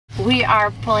We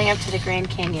are pulling up to the Grand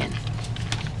Canyon.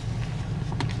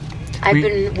 I've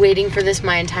been waiting for this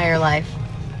my entire life.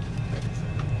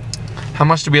 How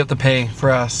much do we have to pay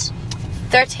for us?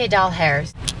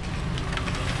 $30.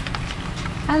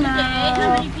 Hello. Hey,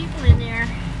 how many people in there?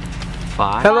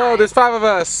 5. Hello, there's 5 of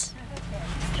us.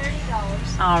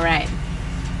 $30. All right.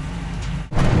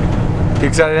 You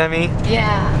excited, Emmy?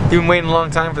 Yeah. You've been waiting a long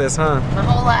time for this, huh? My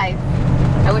whole life.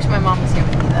 I wish my mom was here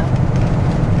with me though.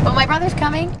 But my brother's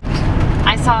coming.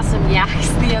 I saw some yaks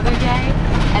the other day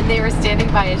and they were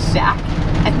standing by a shack.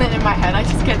 And then in my head I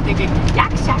just kept thinking,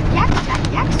 yak shack, yak shack,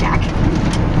 yak shack.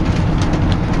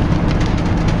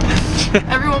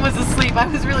 Everyone was asleep. I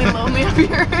was really lonely up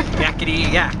here.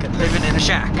 Yakety yak, living in a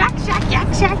shack. Yak shack,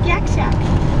 yak shack, yak shack.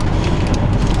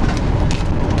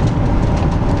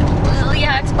 Little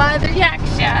yaks by the yak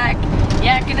shack.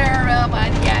 Yakking her around by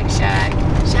the yak shack.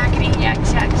 Shackety yak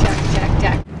shack, shack, shack,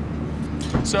 shack.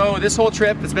 So this whole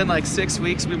trip, it's been like 6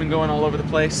 weeks. We've been going all over the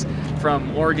place.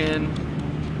 From Oregon,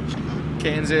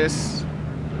 Kansas,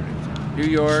 New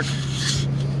York,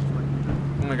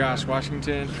 oh my gosh,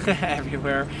 Washington,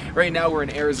 everywhere. Right now we're in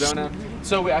Arizona.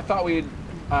 So I thought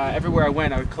everywhere I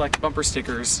went, I would collect bumper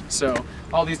stickers. So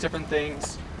all these different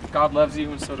things. God loves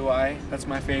you and so do I. That's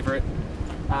my favorite.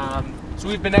 So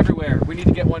we've been everywhere. We need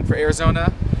to get one for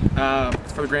Arizona,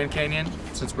 for the Grand Canyon,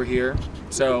 since we're here.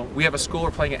 So we have a school,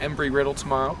 we're playing at Embry Riddle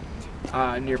tomorrow,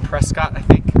 near Prescott, I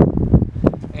think.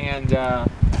 And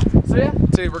so yeah,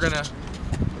 today we're gonna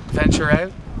venture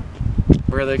out.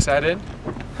 We're really excited.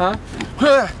 Huh?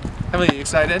 Emily, you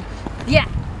excited? Yeah.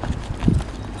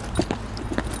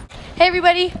 Hey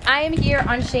everybody, I am here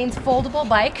on Shane's foldable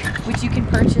bike, which you can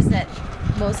purchase at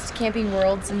most camping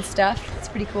worlds and stuff. It's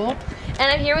pretty cool. And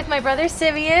I'm here with my brother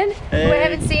Simeon, who I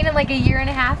haven't seen in like a year and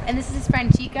a half, and this is his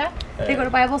friend Chica. They go to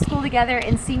Bible school together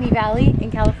in Simi Valley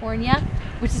in California,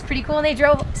 which is pretty cool, and they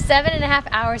drove 7.5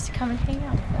 hours to come and hang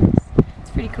out with us. It's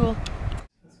pretty cool.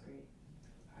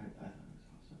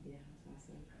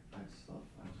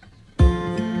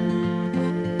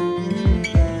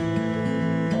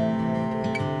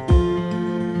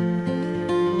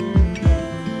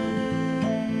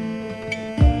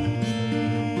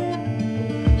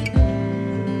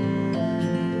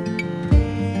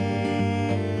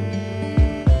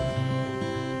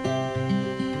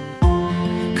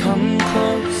 Come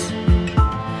close,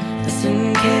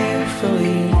 listen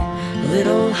carefully.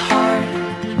 Little heart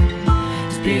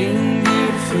is beating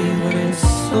beautifully when it's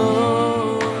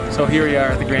slow. So here we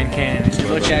are at the Grand Canyon. If you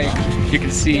look at it, you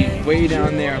can see way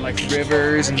down there like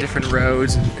rivers and different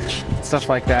roads and stuff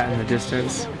like that in the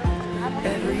distance.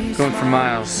 Going for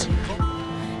miles.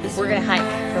 We're gonna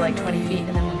hike for like 20 feet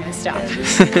and then we're gonna stop.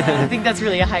 I think that's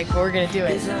really a hike, but we're gonna do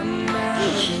it.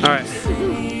 Alright.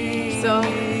 So,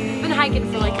 we've been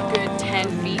hiking for like a good 10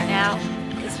 feet now.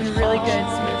 It's been really good,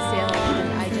 smooth sailing,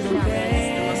 and I just found that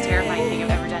it's the most terrifying thing I've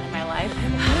ever done in my life.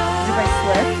 Because if I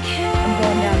slip, I'm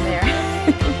going down there,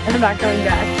 and I'm not going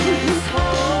back. So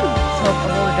hope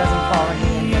the roller doesn't fall on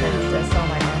me and then I have to sell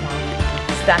my mom.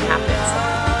 So that happens.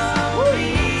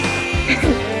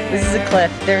 This is a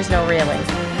cliff, there's no railing.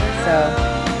 So,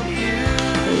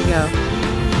 there you go.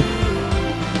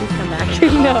 Please come back.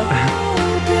 No.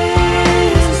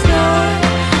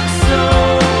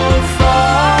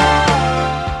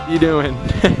 You doing?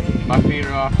 My feet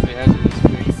are off the edge of this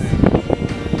big thing.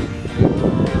 It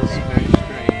feels very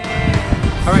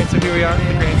strange. Alright, so here we are in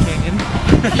the Grand Canyon.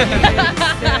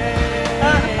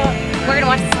 We're gonna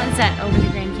watch the sunset over the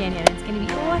Grand Canyon. It's gonna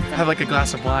be awesome. Have like a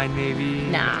glass of wine maybe.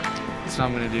 Nah. That's what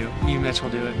I'm gonna do. Me and Mitch will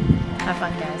do it. Have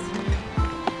fun, guys.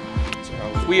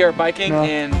 We are biking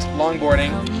and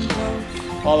longboarding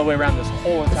all the way around this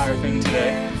whole entire thing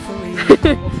today.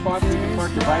 Little spots you can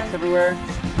park your bikes everywhere.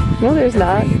 No, there's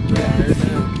not. Yeah, there's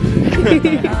I'm in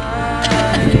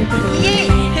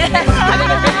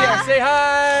a video. Say hi!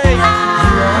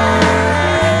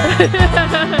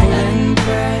 When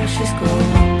precious gold,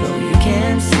 though you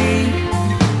can't see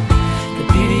the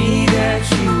beauty that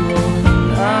you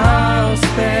own, I'll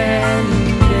spend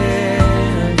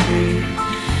every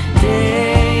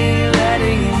day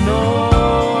letting you know.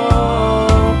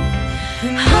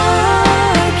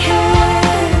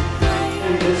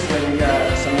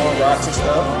 Rocks and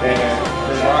stuff, and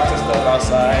there's rocks and stuff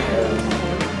outside,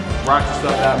 and rocks and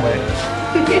stuff that way.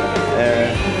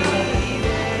 And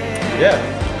yeah.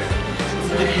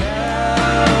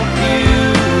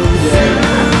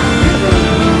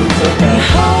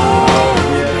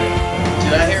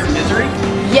 Did I hear Misery?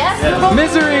 Yes. Yeah.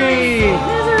 Misery!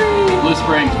 Blue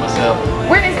Springs myself.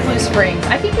 Where is Blue Springs.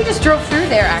 I think we just drove through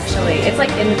there actually. It's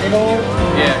like in the middle.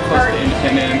 Yeah, close to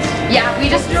Independence. Yeah, we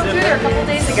just drove through there a couple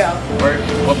days ago.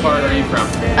 What part are you from?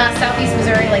 Southeast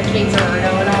Missouri, like Cape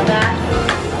Girardeau and all that.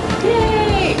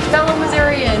 Yay! Fellow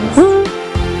Missourians.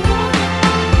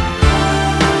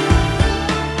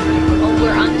 Well,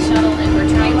 we're on the shuttle and we're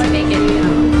trying to make it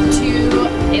to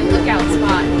a lookout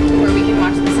spot where we can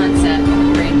watch the sunset over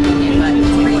the Grand Canyon, but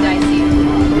it's pretty dicey.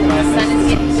 The sun is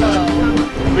getting low.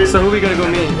 So who are we gonna go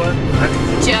meet?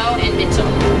 Joe and Mitchell.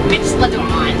 Mitch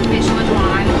LaDawn. Mitch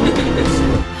LaDawn.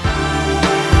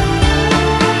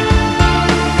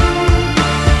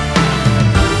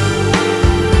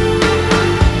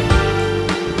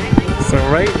 So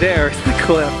right there is the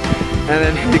cliff, and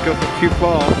then if you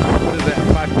fall, what is that,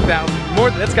 5,000? More,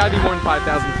 that's gotta be more than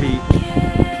 5,000 feet.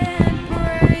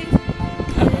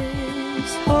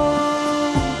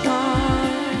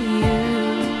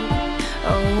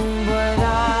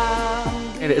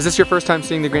 And is this your first time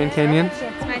seeing the Grand Canyon? It's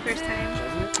my first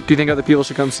time. Do you think other people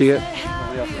should come see it?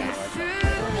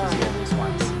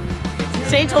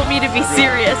 Shane told me to be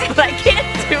serious, but I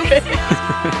can't do it.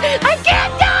 I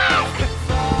can't do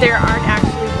it! There aren't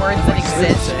actually words that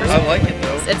exist. I like it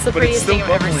though. It's the prettiest thing I've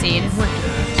ever seen.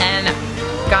 And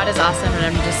God is awesome, and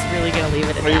I'm just really going to leave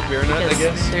it at that. Are you fearing it, I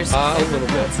guess? There's A little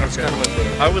bit. Okay.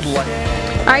 I would like.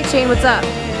 All right, Shane, what's up?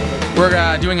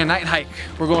 We're doing a night hike.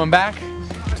 We're going back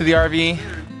to the RV.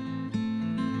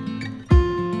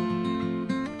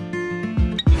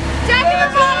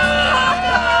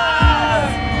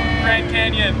 Grand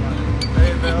Canyon.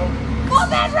 Cool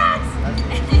man rocks!